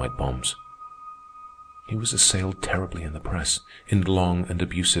dynamite bombs. He was assailed terribly in the press, in long and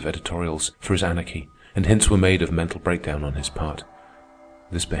abusive editorials, for his anarchy, and hints were made of mental breakdown on his part.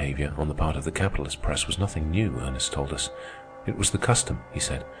 This behavior on the part of the capitalist press was nothing new, Ernest told us. It was the custom, he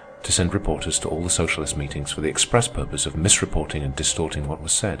said, to send reporters to all the socialist meetings for the express purpose of misreporting and distorting what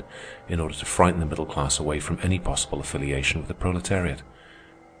was said, in order to frighten the middle class away from any possible affiliation with the proletariat.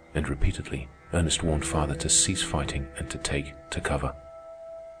 And repeatedly, Ernest warned father to cease fighting and to take to cover.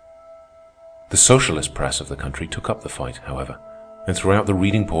 The socialist press of the country took up the fight, however, and throughout the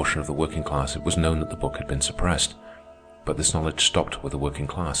reading portion of the working class it was known that the book had been suppressed. But this knowledge stopped with the working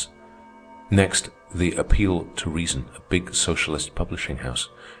class. Next, the Appeal to Reason, a big socialist publishing house,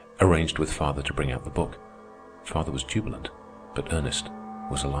 arranged with father to bring out the book. Father was jubilant, but Ernest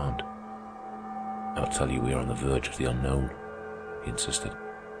was alarmed. "I'll tell you we are on the verge of the unknown," he insisted.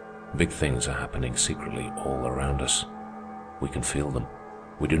 "Big things are happening secretly all around us. We can feel them.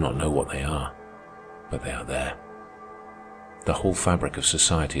 We do not know what they are, but they are there. The whole fabric of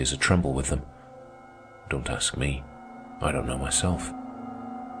society is a-tremble with them. Don't ask me. I don't know myself.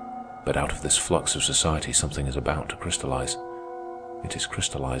 But out of this flux of society something is about to crystallize. It is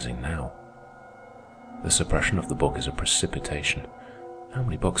crystallizing now. The suppression of the book is a precipitation. How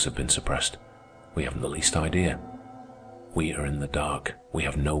many books have been suppressed? We haven't the least idea. We are in the dark. We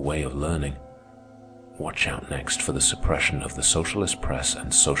have no way of learning. Watch out next for the suppression of the socialist press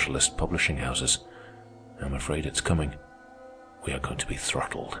and socialist publishing houses. I'm afraid it's coming. We are going to be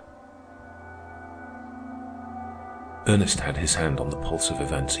throttled." Ernest had his hand on the pulse of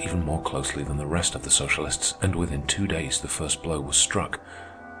events even more closely than the rest of the socialists, and within 2 days the first blow was struck.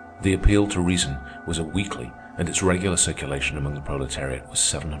 The Appeal to Reason was a weekly, and its regular circulation among the proletariat was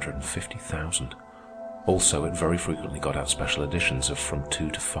 750,000. Also, it very frequently got out special editions of from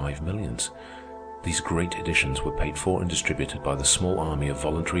 2 to 5 millions. These great editions were paid for and distributed by the small army of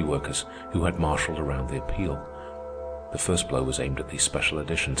voluntary workers who had marshaled around the Appeal. The first blow was aimed at these special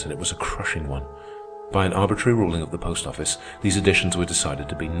editions, and it was a crushing one. By an arbitrary ruling of the post office, these editions were decided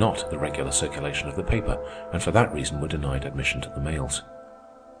to be not the regular circulation of the paper, and for that reason were denied admission to the mails.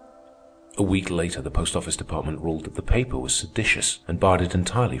 A week later, the post office department ruled that the paper was seditious and barred it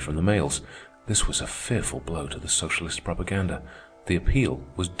entirely from the mails. This was a fearful blow to the socialist propaganda. The Appeal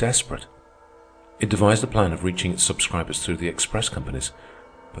was desperate. It devised a plan of reaching its subscribers through the express companies,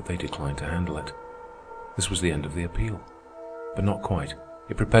 but they declined to handle it. This was the end of the Appeal. But not quite.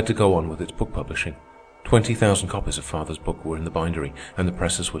 It prepared to go on with its book publishing. 20,000 copies of father's book were in the bindery, and the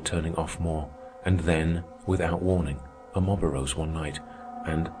presses were turning off more. And then, without warning, a mob arose one night,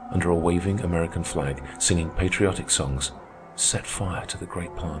 and, under a waving American flag, singing patriotic songs, set fire to the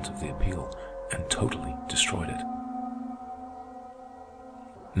great plant of the Appeal and totally destroyed it.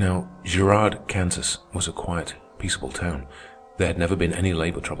 Now, Girard, Kansas, was a quiet, peaceable town. There had never been any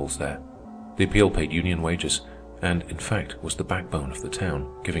labor troubles there. The Appeal paid union wages, and, in fact, was the backbone of the town,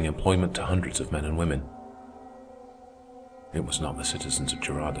 giving employment to hundreds of men and women. It was not the citizens of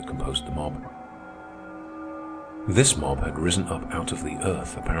Girard that composed the mob. This mob had risen up out of the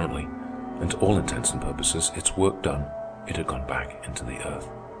earth, apparently, and to all intents and purposes, its work done, it had gone back into the earth.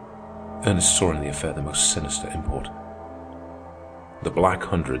 Ernest saw in the affair the most sinister import. "The Black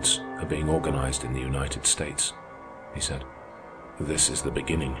Hundreds are being organized in the United States," he said. "This is the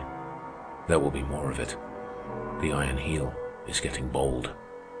beginning. There will be more of it. The Iron Heel is getting bold."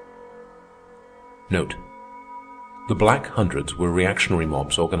 Note: the Black Hundreds were reactionary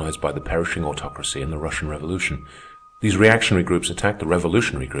mobs organized by the perishing autocracy in the Russian Revolution. These reactionary groups attacked the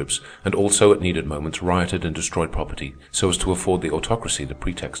revolutionary groups and also at needed moments rioted and destroyed property so as to afford the autocracy the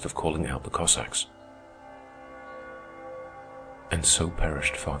pretext of calling out the Cossacks. And so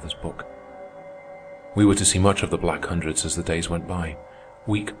perished father's book. We were to see much of the Black Hundreds as the days went by.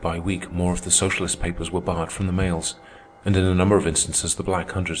 Week by week, more of the socialist papers were barred from the mails, and in a number of instances the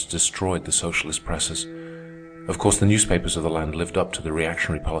Black Hundreds destroyed the socialist presses. Of course, the newspapers of the land lived up to the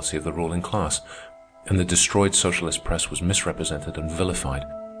reactionary policy of the ruling class, and the destroyed socialist press was misrepresented and vilified,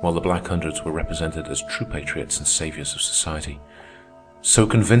 while the Black Hundreds were represented as true patriots and saviors of society. So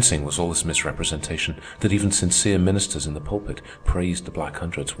convincing was all this misrepresentation that even sincere ministers in the pulpit praised the Black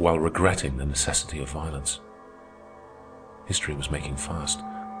Hundreds while regretting the necessity of violence. History was making fast.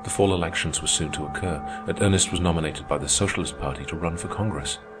 The fall elections were soon to occur, and Ernest was nominated by the Socialist Party to run for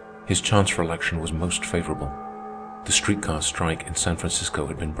Congress. His chance for election was most favorable. The streetcar strike in San Francisco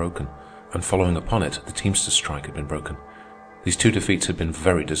had been broken, and following upon it, the Teamsters strike had been broken. These two defeats had been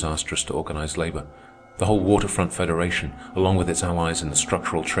very disastrous to organized labor. The whole Waterfront Federation, along with its allies in the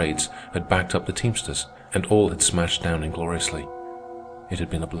structural trades, had backed up the Teamsters, and all had smashed down ingloriously. It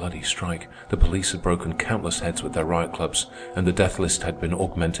had been a bloody strike. The police had broken countless heads with their riot clubs, and the death list had been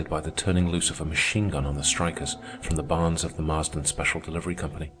augmented by the turning loose of a machine gun on the strikers from the barns of the Marsden Special Delivery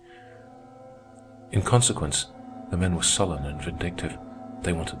Company. In consequence, the men were sullen and vindictive.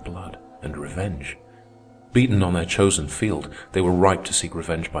 They wanted blood and revenge. Beaten on their chosen field, they were ripe to seek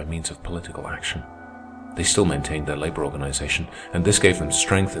revenge by means of political action. They still maintained their labor organization, and this gave them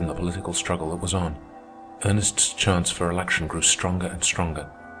strength in the political struggle that was on. Ernest's chance for election grew stronger and stronger.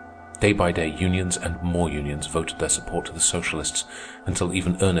 Day by day, unions and more unions voted their support to the socialists, until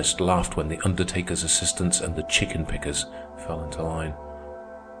even Ernest laughed when the undertaker's assistants and the chicken pickers fell into line.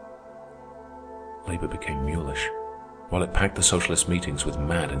 Labor became mulish. While it packed the socialist meetings with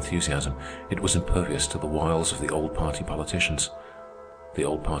mad enthusiasm, it was impervious to the wiles of the old party politicians. The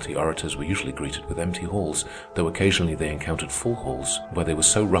old party orators were usually greeted with empty halls, though occasionally they encountered full halls, where they were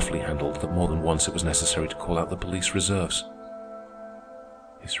so roughly handled that more than once it was necessary to call out the police reserves.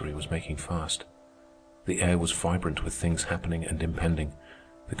 History was making fast. The air was vibrant with things happening and impending.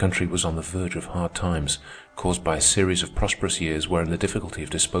 The country was on the verge of hard times, caused by a series of prosperous years wherein the difficulty of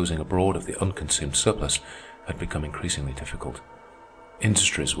disposing abroad of the unconsumed surplus had become increasingly difficult.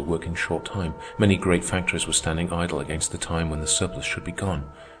 Industries were working short time. Many great factories were standing idle against the time when the surplus should be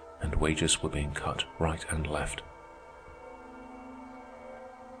gone, and wages were being cut right and left.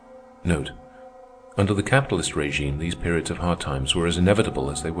 Note: under the capitalist regime, these periods of hard times were as inevitable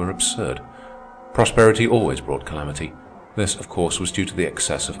as they were absurd. Prosperity always brought calamity. This, of course, was due to the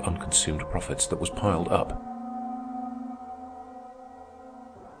excess of unconsumed profits that was piled up.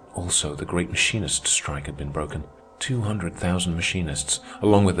 Also, the great machinist strike had been broken. 200,000 machinists,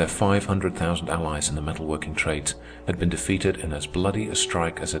 along with their 500,000 allies in the metalworking trades, had been defeated in as bloody a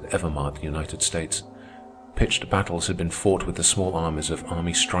strike as had ever marked the United States. Pitched battles had been fought with the small armies of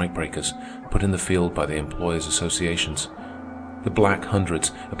army strikebreakers put in the field by the employers' associations. The Black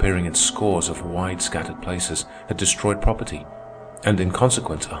Hundreds, appearing in scores of wide-scattered places, had destroyed property, and in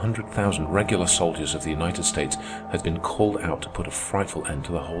consequence 100,000 regular soldiers of the United States had been called out to put a frightful end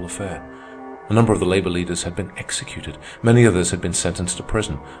to the whole affair. A number of the labor leaders had been executed. Many others had been sentenced to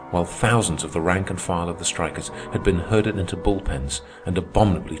prison, while thousands of the rank and file of the strikers had been herded into bullpens and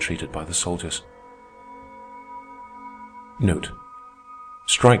abominably treated by the soldiers. Note: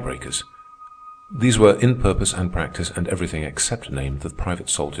 strikebreakers. These were in purpose and practice and everything except name the private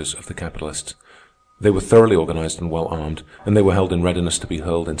soldiers of the capitalists. They were thoroughly organized and well armed, and they were held in readiness to be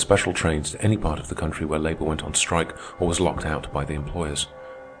hurled in special trains to any part of the country where labor went on strike or was locked out by the employers.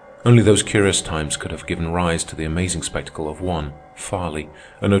 Only those curious times could have given rise to the amazing spectacle of one, Farley,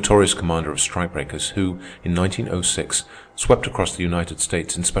 a notorious commander of strikebreakers who, in 1906, swept across the United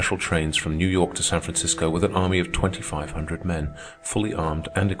States in special trains from New York to San Francisco with an army of 2,500 men, fully armed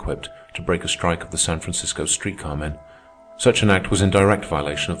and equipped to break a strike of the San Francisco streetcar men. Such an act was in direct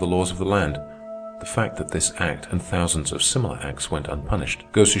violation of the laws of the land. The fact that this act and thousands of similar acts went unpunished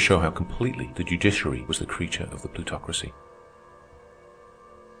goes to show how completely the judiciary was the creature of the plutocracy.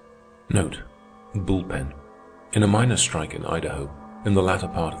 Note: bullpen. In a miners' strike in Idaho, in the latter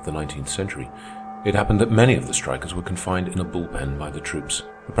part of the 19th century, it happened that many of the strikers were confined in a bullpen by the troops.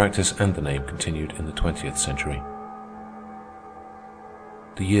 The practice and the name continued in the 20th century.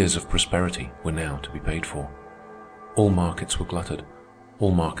 The years of prosperity were now to be paid for. All markets were glutted.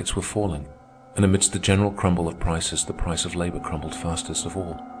 All markets were falling. And amidst the general crumble of prices, the price of labor crumbled fastest of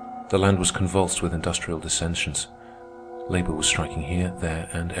all. The land was convulsed with industrial dissensions. Labor was striking here, there,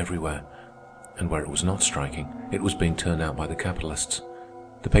 and everywhere. And where it was not striking, it was being turned out by the capitalists.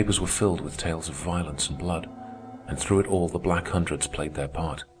 The papers were filled with tales of violence and blood, and through it all the Black Hundreds played their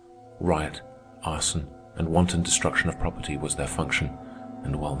part. Riot, arson, and wanton destruction of property was their function,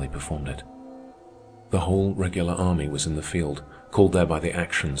 and well they performed it. The whole regular army was in the field, called there by the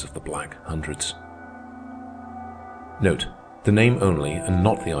actions of the Black Hundreds. Note: the name only, and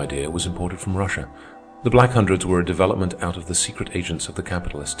not the idea, was imported from Russia. The Black Hundreds were a development out of the secret agents of the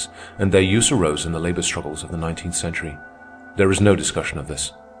capitalists, and their use arose in the labor struggles of the 19th century. There is no discussion of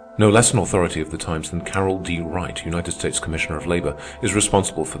this. No less an authority of the times than Carroll D. Wright, United States Commissioner of Labor, is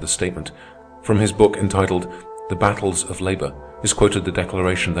responsible for the statement. From his book entitled The Battles of Labor is quoted the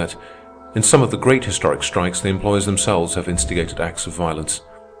declaration that, in some of the great historic strikes, the employers themselves have instigated acts of violence,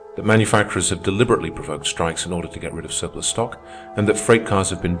 that manufacturers have deliberately provoked strikes in order to get rid of surplus stock, and that freight cars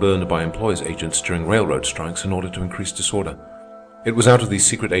have been burned by employers' agents during railroad strikes in order to increase disorder. It was out of these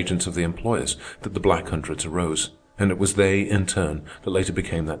secret agents of the employers that the Black Hundreds arose, and it was they, in turn, that later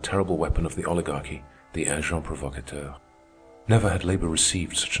became that terrible weapon of the oligarchy, the agent provocateur. Never had labor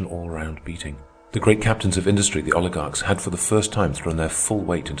received such an all-round beating. The great captains of industry, the oligarchs, had for the first time thrown their full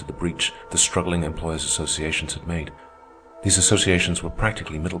weight into the breach the struggling employers' associations had made. These associations were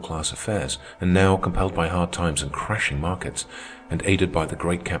practically middle-class affairs, and now, compelled by hard times and crashing markets, and aided by the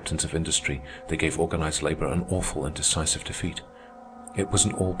great captains of industry, they gave organized labor an awful and decisive defeat. It was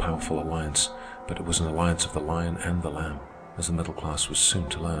an all-powerful alliance, but it was an alliance of the lion and the lamb, as the middle class was soon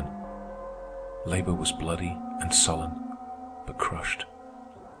to learn. Labor was bloody and sullen, but crushed.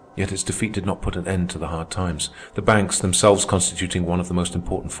 Yet its defeat did not put an end to the hard times. The banks, themselves constituting one of the most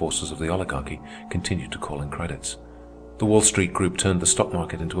important forces of the oligarchy, continued to call in credits. The Wall Street group turned the stock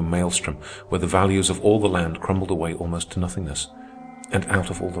market into a maelstrom where the values of all the land crumbled away almost to nothingness. And out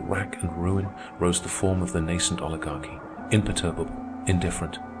of all the wrack and ruin rose the form of the nascent oligarchy, imperturbable,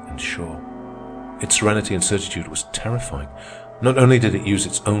 indifferent, and sure. Its serenity and certitude was terrifying. Not only did it use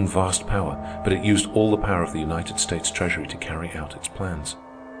its own vast power, but it used all the power of the United States Treasury to carry out its plans.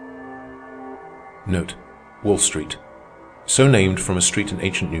 Note: Wall Street. So named from a street in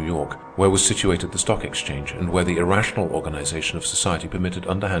ancient New York, where was situated the stock exchange, and where the irrational organization of society permitted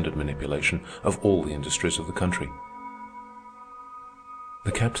underhanded manipulation of all the industries of the country.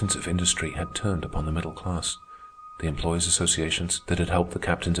 The captains of industry had turned upon the middle class. The employers' associations that had helped the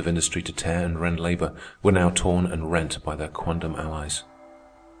captains of industry to tear and rend labor were now torn and rent by their quondam allies.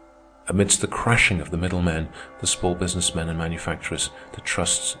 Amidst the crashing of the middlemen, the small businessmen and manufacturers, the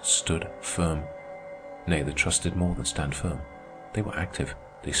trusts stood firm. Nay, the trust did more than stand firm. They were active.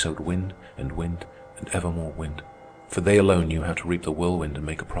 They sowed wind and ever more wind. For they alone knew how to reap the whirlwind and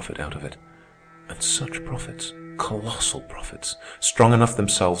make a profit out of it. And such profits, colossal profits, strong enough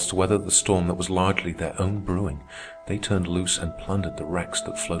themselves to weather the storm that was largely their own brewing, they turned loose and plundered the wrecks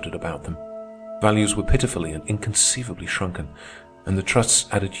that floated about them. Values were pitifully and inconceivably shrunken, and the trusts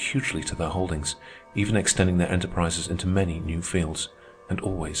added hugely to their holdings, even extending their enterprises into many new fields, and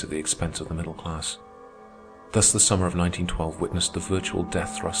always at the expense of the middle class. Thus the summer of 1912 witnessed the virtual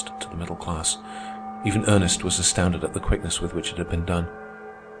death thrust to the middle class. Even Ernest was astounded at the quickness with which it had been done.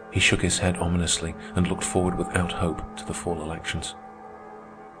 He shook his head ominously and looked forward without hope to the fall elections.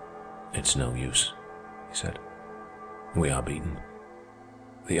 "It's no use," he said. "We are beaten.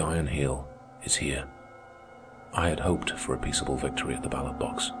 The Iron Heel is here. I had hoped for a peaceable victory at the ballot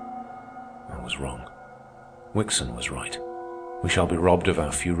box. I was wrong. Wickson was right. We shall be robbed of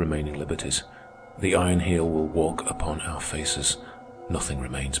our few remaining liberties. The Iron Heel will walk upon our faces. Nothing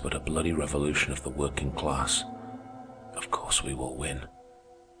remains but a bloody revolution of the working class. Of course we will win,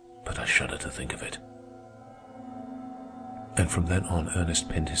 but I shudder to think of it." And from then on, Ernest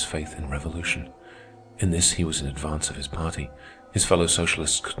pinned his faith in revolution. In this he was in advance of his party. His fellow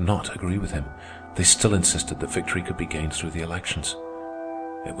socialists could not agree with him. They still insisted that victory could be gained through the elections.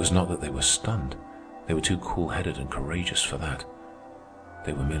 It was not that they were stunned. They were too cool-headed and courageous for that.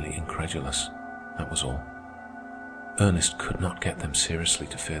 They were merely incredulous. That was all. Ernest could not get them seriously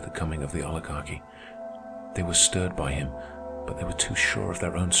to fear the coming of the oligarchy. They were stirred by him, but they were too sure of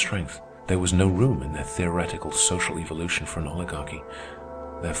their own strength. There was no room in their theoretical social evolution for an oligarchy.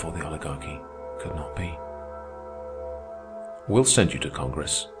 Therefore, the oligarchy could not be. "We'll send you to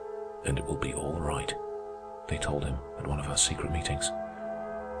Congress, and it will be all right," they told him at one of our secret meetings.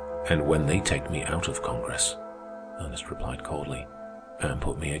 "And when they take me out of Congress," Ernest replied coldly, "and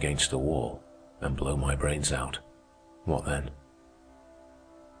put me against the wall and blow my brains out, what then?"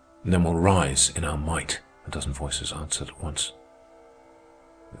 "Then we'll rise in our might," a dozen voices answered at once.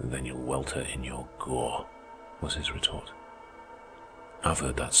 "Then you'll welter in your gore," was his retort. "I've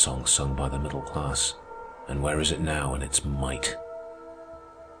heard that song sung by the middle class, and where is it now in its might?"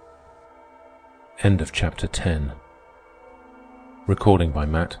 End of chapter 10. Recording by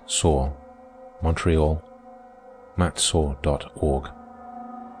Matt Saw, Montreal, mattsaw.org.